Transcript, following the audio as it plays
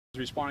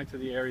Responding to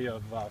the area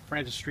of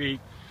Francis Street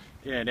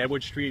and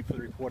Edward Street for the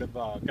report of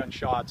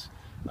gunshots.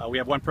 We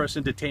have one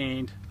person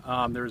detained.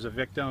 There's a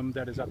victim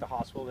that is at the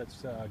hospital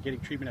that's getting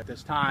treatment at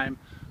this time.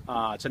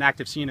 It's an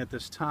active scene at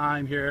this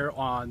time here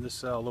on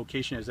this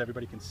location, as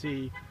everybody can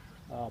see.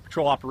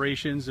 Patrol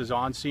operations is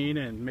on scene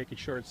and making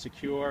sure it's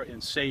secure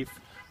and safe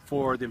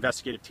for the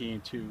investigative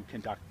team to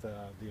conduct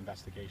the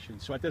investigation.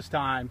 So at this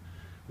time,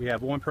 we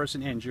have one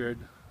person injured,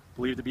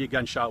 believed to be a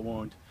gunshot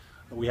wound.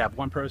 We have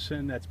one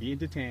person that's being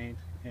detained,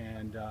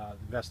 and the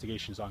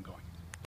investigation is ongoing.